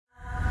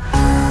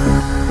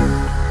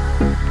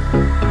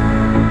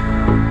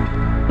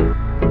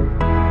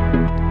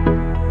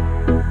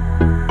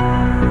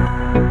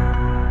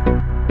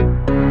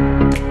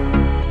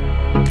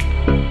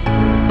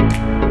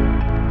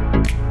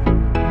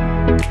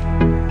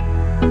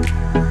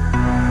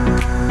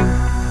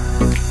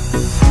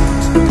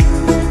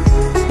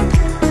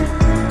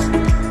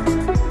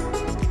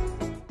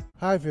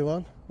Hi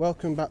everyone,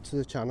 welcome back to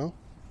the channel.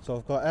 So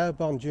I've got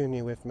Airborne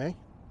Junior with me.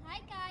 Hi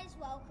guys,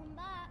 welcome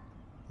back.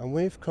 And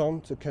we've come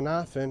to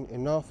Canaerfon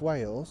in North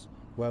Wales,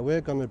 where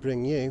we're going to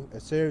bring you a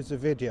series of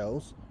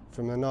videos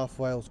from the North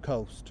Wales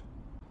coast.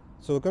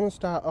 So we're going to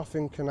start off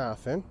in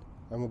Canaerfon,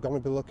 and we're going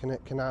to be looking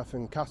at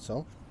Canaerfon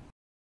Castle.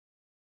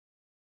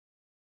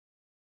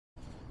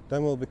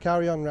 Then we'll be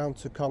carry on round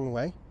to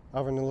Conway,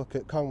 having a look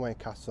at Conway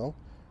Castle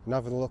and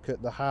having a look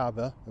at the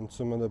harbour and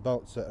some of the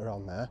boats that are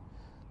on there.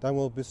 Then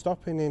we'll be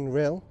stopping in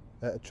Rhyl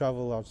at a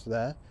Travelodge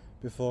there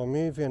before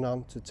moving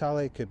on to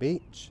Talacre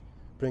Beach,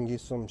 bring you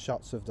some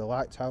shots of the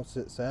lighthouse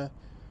that's there,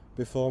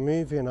 before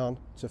moving on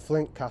to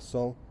Flint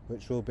Castle,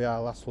 which will be our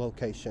last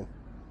location.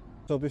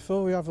 So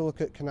before we have a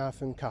look at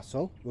Canaerfon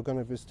Castle, we're going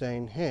to be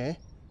staying here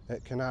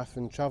at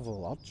Canaerfon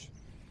Travelodge,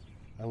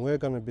 and we're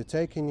going to be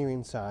taking you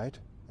inside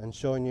and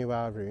showing you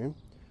our room.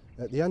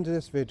 At the end of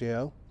this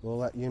video, we'll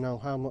let you know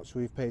how much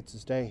we've paid to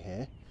stay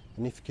here,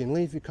 and if you can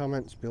leave your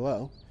comments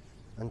below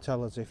and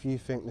tell us if you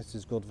think this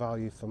is good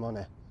value for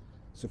money.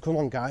 So come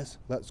on guys,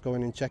 let's go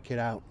in and check it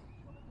out.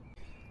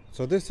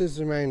 So this is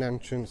the main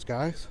entrance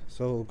guys,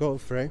 so we'll go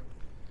through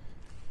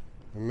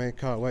and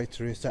make our way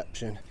to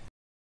reception.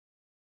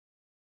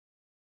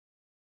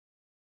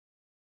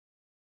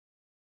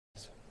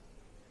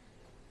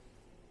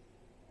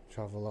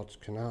 Travelodge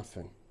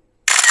Canaerfon.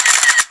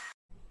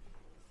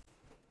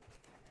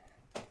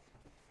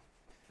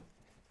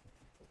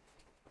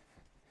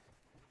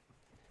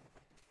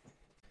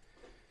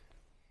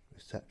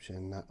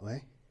 Reception that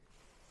way.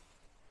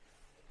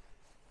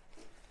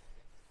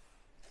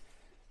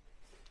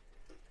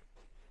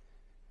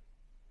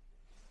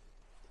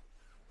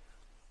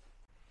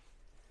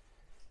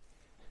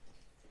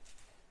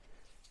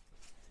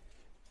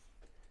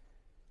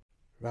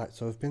 Right,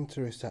 so we've been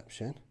to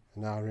reception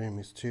and our room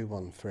is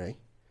 213,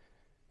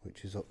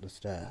 which is up the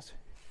stairs.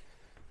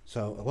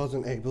 So I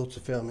wasn't able to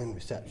film in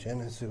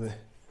reception as there were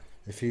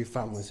a few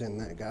families in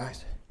there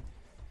guys,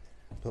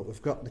 but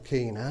we've got the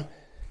key now.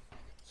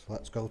 So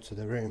let's go to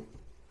the room.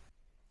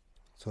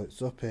 So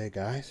it's up here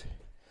guys.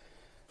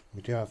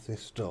 We do have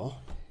this door.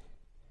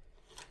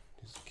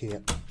 Just key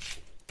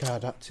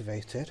card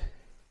activated.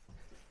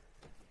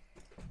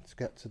 Let's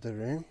get to the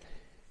room.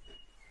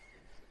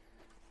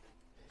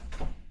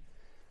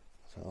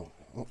 So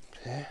up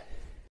here.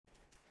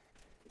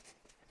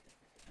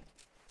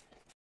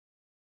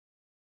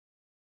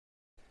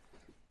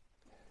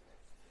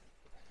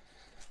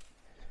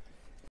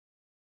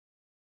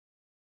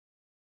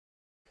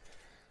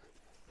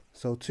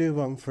 So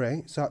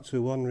 213, it's actually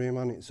one room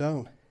on its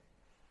own.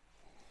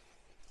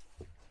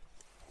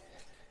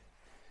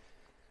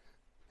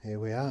 Here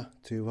we are,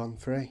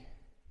 213.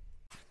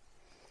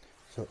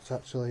 So it's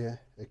actually a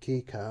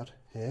key card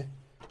here.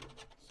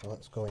 So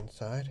let's go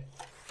inside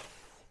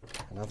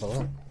and have a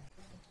look.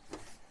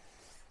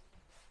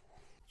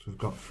 So we've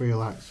got 3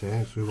 lights here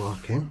as we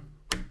walk in.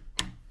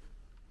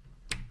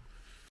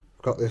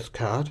 We've got this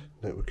card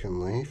that we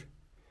can leave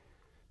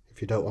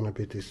if you don't want to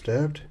be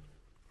disturbed.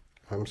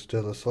 I'm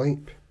still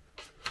asleep.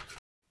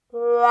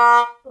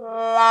 So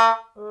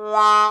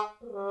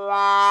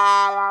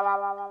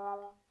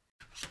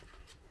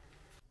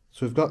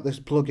we've got this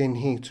plug-in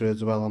heater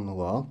as well on the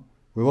wall.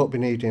 We won't be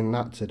needing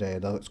that today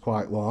though, it's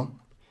quite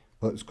warm,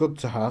 but it's good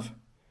to have.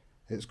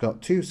 It's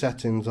got 2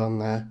 settings on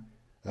there,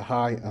 a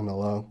high and a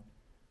low,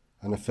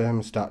 and a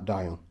thermostat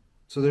dial.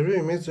 So the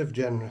room is of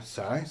generous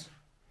size.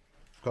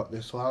 We've got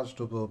this large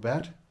double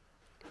bed.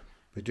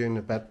 We're doing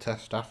the bed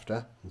test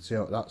after and see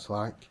what that's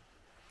like.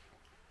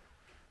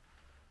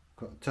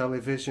 Got a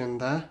television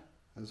there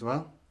as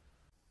well.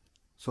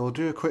 So we'll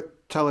do a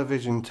quick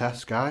television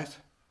test guys.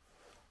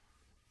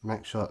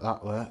 Make sure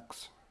that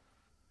works.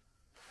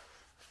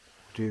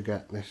 We do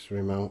get this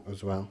remote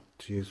as well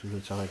to use with the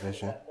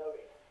television.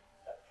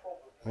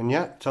 And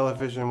yeah,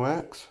 television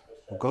works.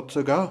 We're good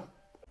to go.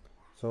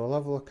 So we'll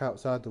have a look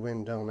outside the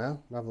window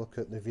now and have a look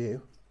at the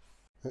view.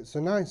 It's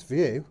a nice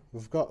view.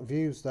 We've got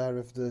views there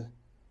of the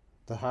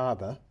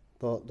harbour,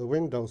 but the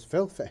window's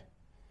filthy.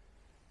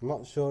 I'm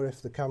not sure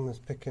if the camera's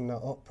picking that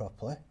up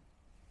properly,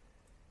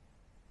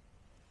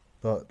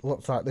 but it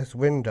looks like this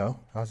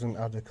window hasn't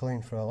had a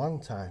clean for a long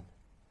time,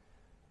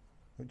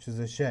 which is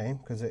a shame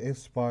because it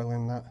is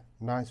spoiling that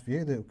nice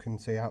view that we can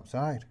see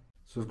outside.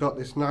 So we've got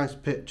this nice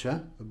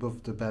picture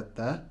above the bed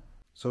there.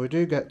 So we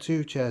do get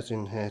 2 chairs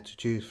in here to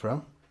choose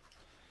from.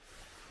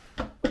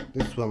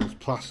 This one's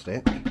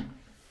plastic and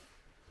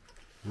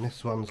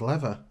this one's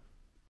leather.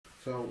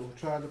 So we'll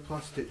try the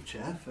plastic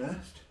chair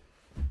first.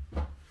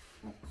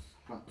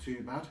 Not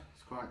too bad,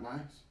 it's quite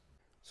nice.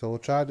 So we'll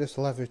try this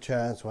leather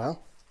chair as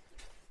well,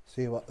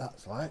 see what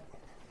that's like.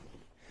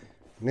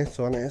 And this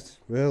one is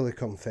really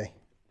comfy.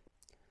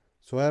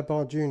 So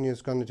Airborne Junior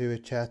is going to do a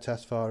chair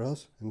test for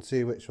us and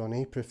see which one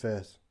he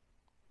prefers.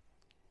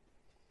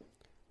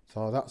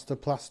 So that's the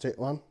plastic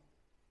one.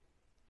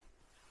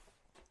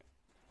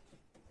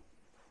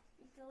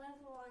 The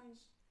leather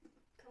one's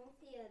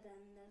comfier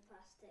than the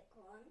plastic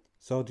one.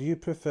 So do you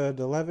prefer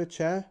the leather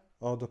chair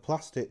or the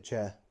plastic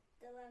chair?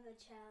 The leather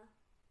chair.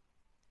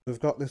 We've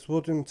got this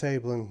wooden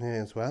table in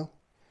here as well,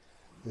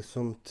 There's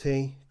some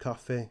tea,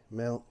 coffee,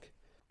 milk.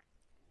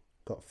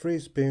 Got 3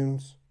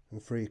 spoons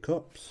and 3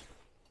 cups.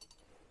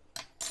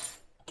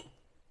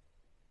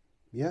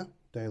 Yeah,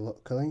 they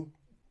look clean.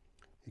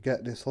 You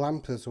get this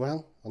lamp as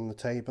well on the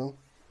table.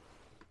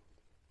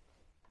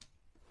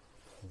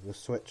 There's a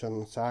switch on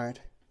the side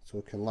so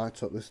we can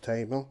light up this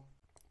table.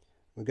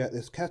 We get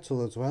this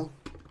kettle as well.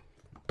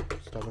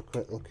 Just have a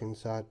quick look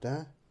inside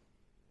there.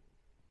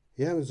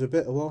 Yeah, there's a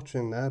bit of water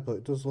in there, but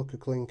it does look a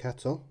clean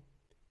kettle.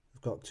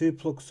 We've got 2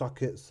 plug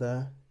sockets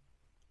there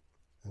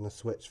and a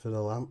switch for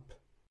the lamp.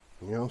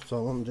 And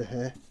also under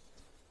here,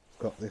 we've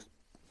got this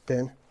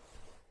bin.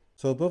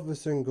 So above the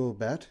single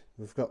bed,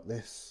 we've got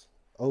this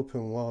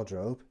open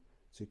wardrobe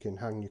so you can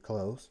hang your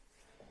clothes.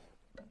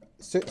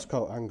 6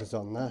 coat hangers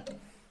on there.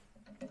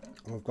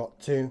 And we've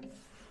got 2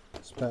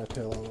 spare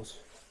pillows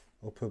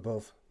up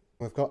above.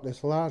 We've got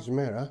this large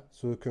mirror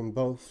so we can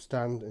both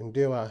stand and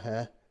do our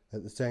hair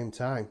at the same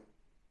time.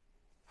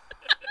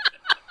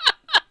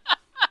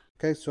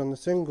 Okay, so on the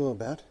single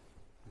bed,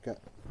 we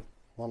get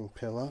 1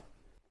 pillow.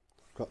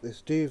 We've got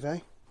this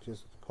duvet, which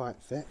is quite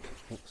thick,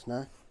 looks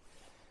nice.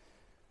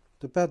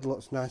 The bed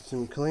looks nice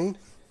and clean.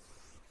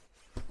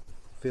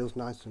 Feels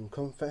nice and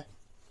comfy.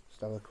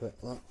 Just have a quick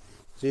look.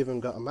 It's even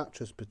got a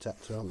mattress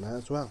protector on there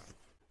as well.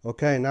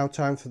 Okay, now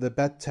time for the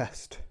bed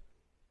test.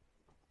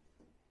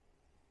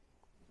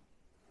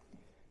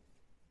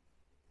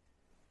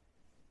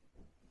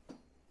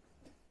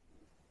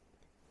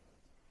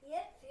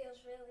 Yep, feels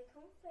really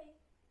comfy.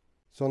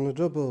 So on the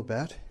double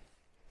bed,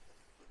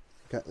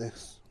 get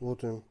this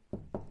wooden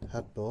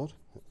headboard.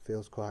 It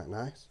feels quite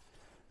nice.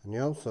 And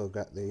you also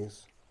get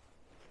these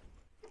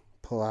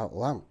pull-out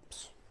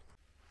lamps.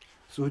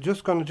 So we're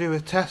just going to do a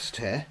test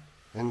here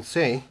and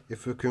see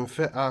if we can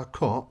fit our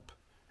cup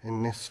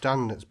in this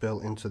stand that's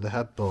built into the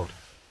headboard.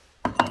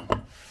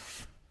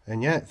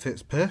 And yeah, it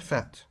fits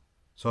perfect.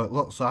 So it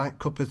looks like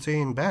cup of tea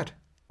in bed.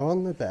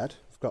 On the bed,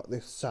 I've got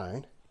this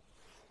sign.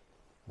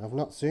 I've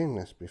not seen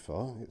this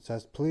before. It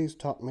says, "Please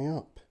top me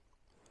up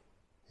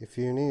if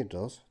you need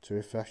us to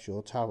refresh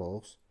your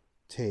towels,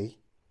 tea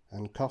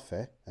and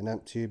coffee and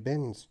empty your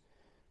bins.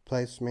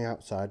 Place me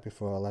outside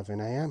before 11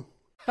 AM.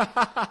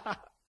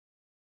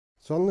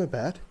 So on the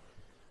bed,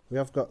 we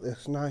have got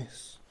this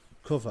nice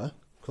cover,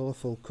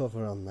 colourful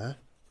cover on there.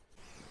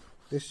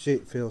 This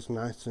sheet feels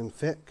nice and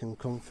thick and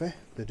comfy,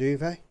 the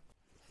duvet.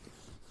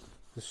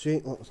 The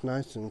sheet looks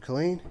nice and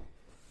clean,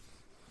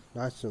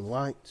 nice and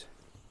white.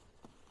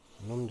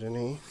 And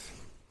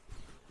underneath,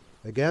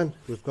 again,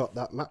 we've got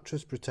that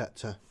mattress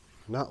protector,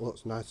 and that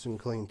looks nice and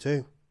clean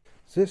too.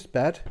 So this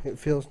bed, it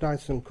feels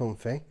nice and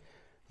comfy.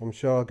 I'm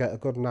sure I'll get a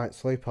good night's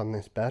sleep on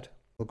this bed.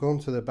 We'll go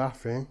into the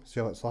bathroom, see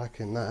what it's like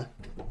in there.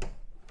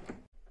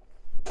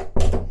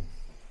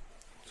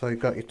 So you've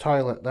got your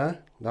toilet there,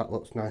 that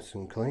looks nice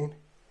and clean.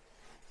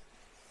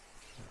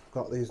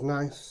 Got these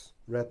nice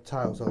red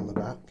tiles on the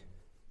back.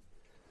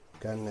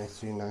 Again, they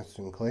seem nice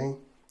and clean.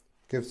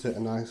 Gives it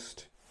a nice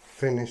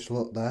finished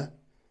look there.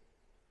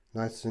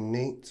 Nice and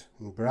neat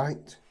and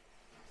bright.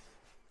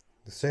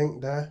 The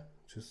sink there,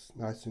 just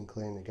nice and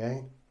clean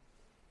again.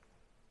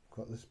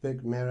 Got this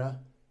big mirror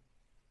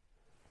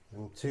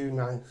and 2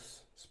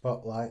 nice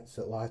spotlights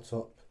that light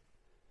up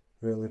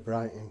really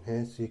bright in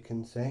here so you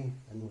can see.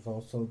 And we've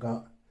also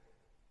got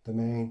the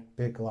main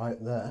big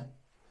light there.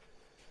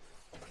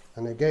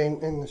 And again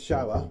in the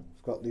shower,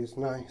 I've got these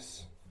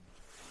nice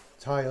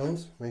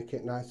tiles, make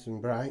it nice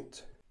and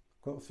bright.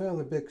 Got a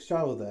fairly big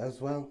shower there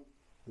as well.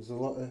 There's a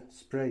lot of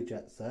spray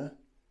jets there.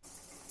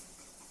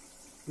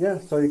 Yeah,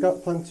 so you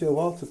got plenty of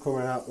water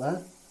coming out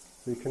there,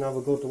 so you can have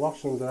a good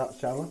wash under that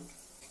shower.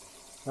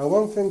 Now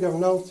one thing I've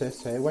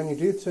noticed here, when you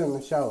do turn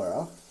the shower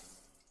off,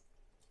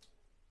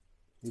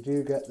 you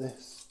do get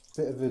this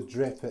bit of a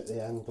drip at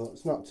the end, but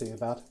it's not too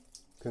bad.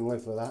 You can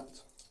live with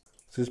that.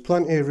 So there's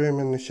plenty of room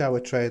in the shower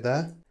tray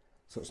there.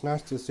 So it's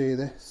nice to see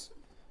this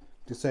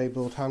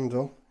disabled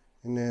handle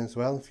in there as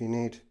well if you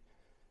need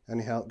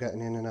any help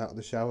getting in and out of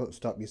the shower to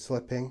stop you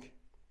slipping.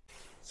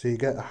 So you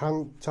get a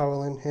hand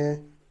towel in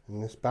here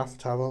and this bath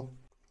towel.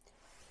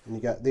 And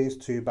you get these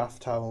 2 bath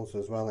towels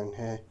as well in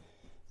here.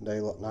 They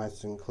look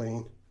nice and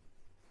clean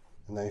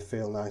and they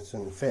feel nice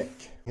and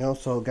thick. You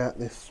also get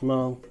this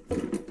small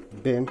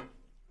bin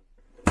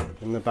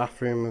in the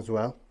bathroom as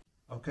well.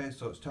 Okay,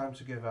 so it's time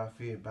to give our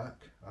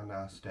feedback on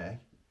our stay.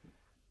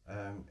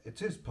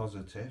 It is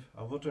positive.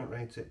 I wouldn't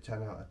rate it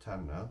 10 out of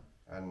 10 now,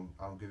 and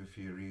I'll give a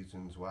few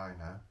reasons why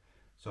now.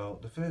 So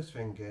the first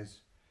thing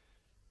is,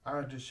 I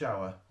had a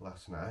shower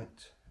last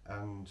night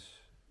and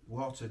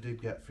water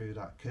did get through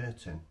that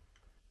curtain.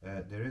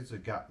 There is a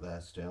gap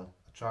there still.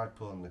 I tried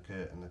pulling the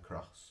curtain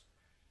across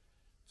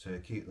to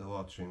keep the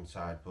water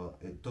inside, but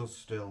it does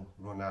still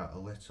run out a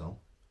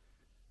little.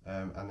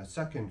 And the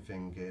second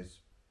thing is,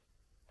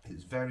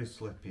 it's very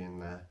slippy in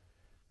there.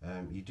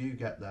 You do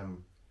get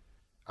them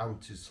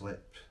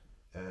anti-slip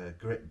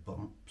grip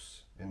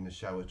bumps in the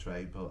shower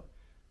tray, but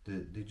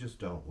they just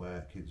don't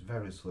work. It's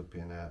very slippy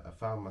in there. I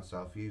found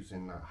myself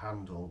using that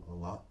handle a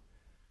lot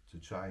to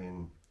try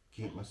and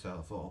keep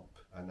myself up,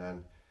 and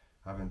then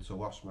having to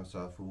wash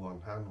myself with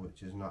one hand,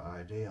 which is not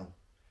ideal.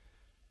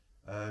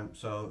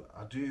 So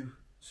I do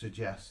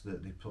suggest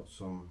that they put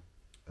some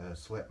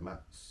slip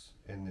mats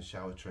in the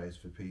shower trays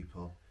for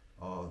people,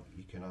 or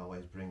you can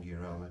always bring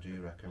your own. I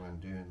do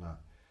recommend doing that.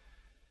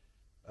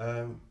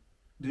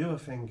 The other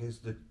thing is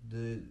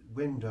the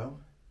window,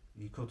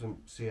 you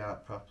couldn't see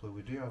out properly.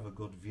 We do have a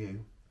good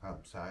view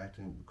outside,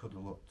 and we could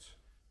have looked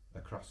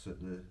across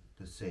at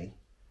the sea,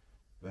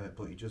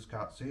 but you just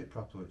can't see it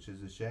properly, which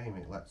is a shame.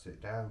 It lets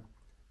it down.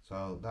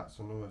 So that's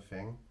another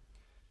thing.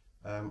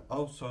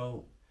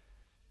 Also,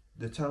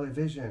 the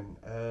television,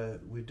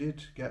 we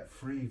did get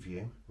free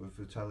view with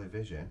the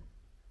television,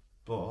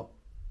 but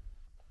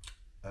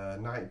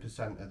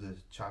 90% of the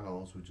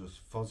channels were just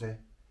fuzzy,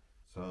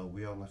 so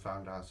we only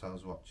found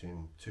ourselves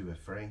watching 2 or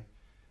 3.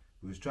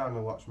 We was trying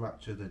to watch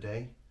Match of the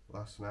Day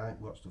last night,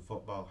 watch the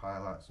football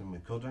highlights, and we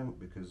couldn't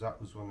because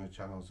that was one of the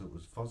channels that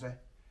was fuzzy,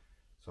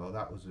 so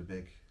that was a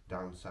big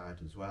downside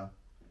as well.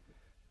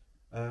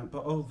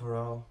 But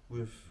overall,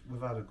 we've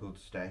had a good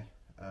stay.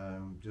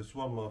 Just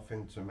one more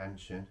thing to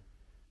mention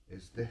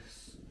is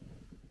this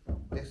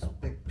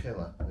big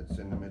pillar that's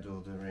in the middle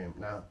of the room.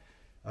 Now,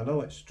 I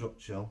know it's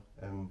structural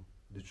and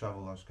the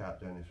Travelodge can't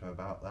do anything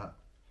about that,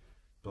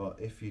 but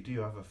if you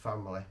do have a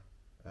family,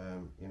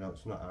 you know,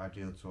 it's not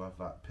ideal to have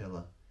that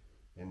pillar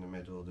in the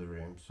middle of the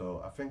room.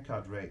 So I think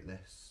I'd rate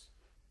this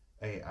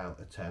 8 out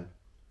of 10.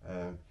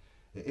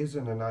 It is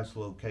in a nice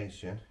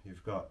location.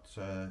 You've got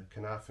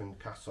Canaerfon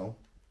Castle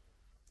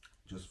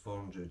just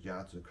 400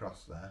 yards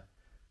across there,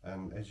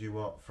 and as you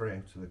walk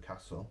through to the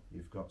castle,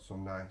 you've got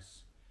some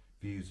nice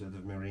views of the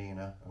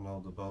marina and all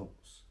the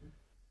boats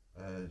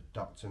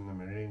docked in the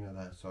marina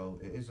there. So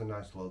it is a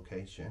nice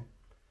location.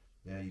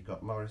 Yeah, you've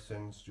got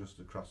Morrison's just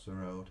across the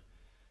road.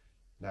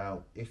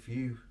 Now, if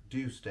you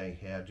do stay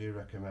here, I do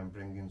recommend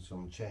bringing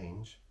some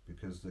change,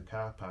 because the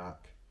car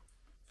park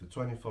for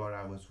 24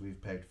 hours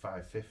we've paid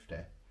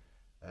 $5.50.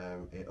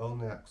 It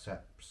only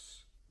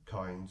accepts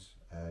coins.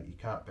 You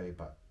can't pay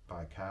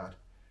by card,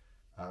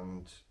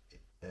 and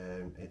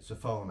it's a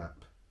phone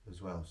app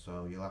as well,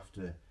 so you'll have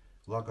to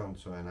log on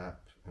to an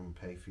app and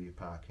pay for your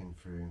parking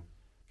through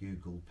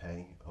Google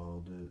Pay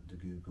or the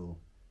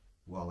Google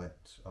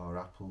Wallet or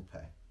Apple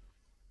Pay,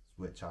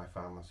 which I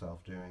found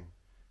myself doing.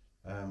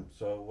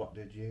 So what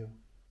did you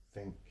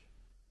think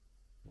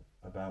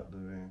about the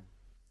room?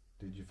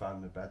 Did you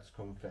find the beds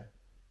comfy?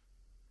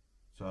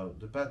 So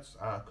the beds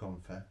are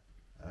comfy.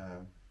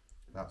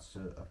 That's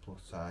a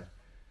plus side.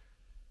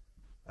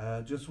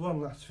 Just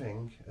one last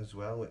thing as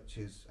well, which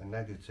is a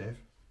negative,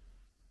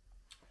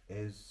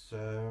 is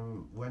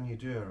when you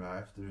do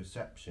arrive, the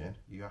reception,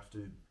 you have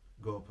to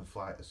go up a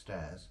flight of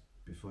stairs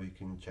before you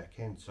can check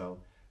in.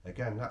 So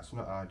again, that's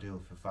not ideal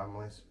for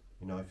families.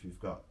 You know, if you've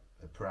got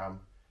a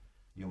pram,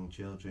 young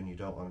children, you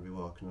don't want to be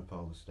walking up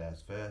all the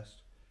stairs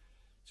first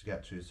to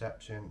get to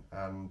reception.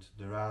 And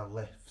there are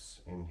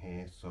lifts in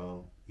here,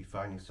 so you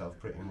find yourself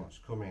pretty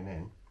much coming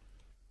in,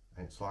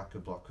 and it's like a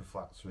block of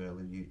flats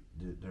really.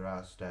 There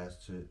are stairs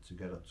to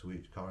get up to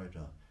each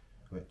corridor,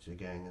 which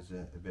again is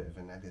a bit of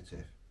a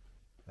negative.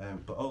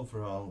 But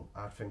overall,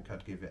 I think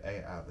I'd give it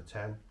 8 out of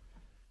 10.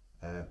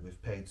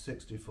 We've paid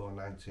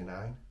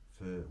 $64.99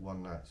 for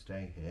one night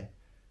stay here,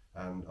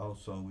 and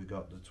also we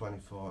got the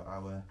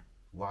 24-hour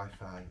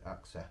Wi-Fi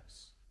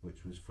access,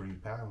 which was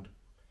 £3.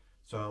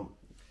 So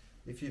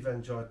if you've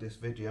enjoyed this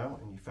video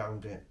and you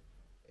found it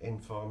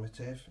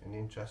informative and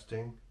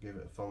interesting, give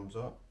it a thumbs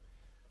up.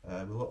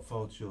 We look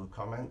forward to your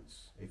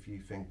comments if you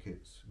think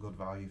it's good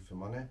value for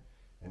money,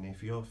 and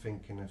if you're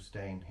thinking of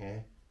staying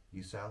here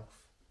yourself,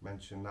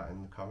 mention that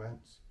in the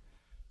comments.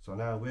 So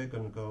now we're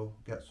going to go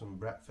get some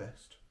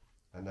breakfast,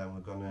 and then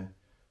we're going to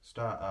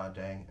start our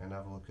day and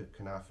have a look at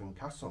Canaerfon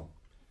Castle.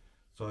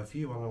 So if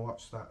you want to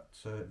watch that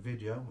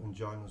video and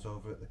join us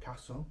over at the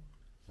castle,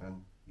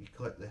 and you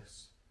click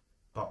this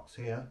box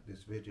here,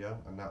 this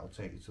video, and that will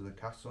take you to the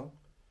castle.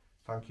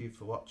 Thank you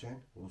for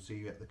watching. We'll see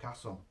you at the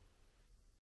castle.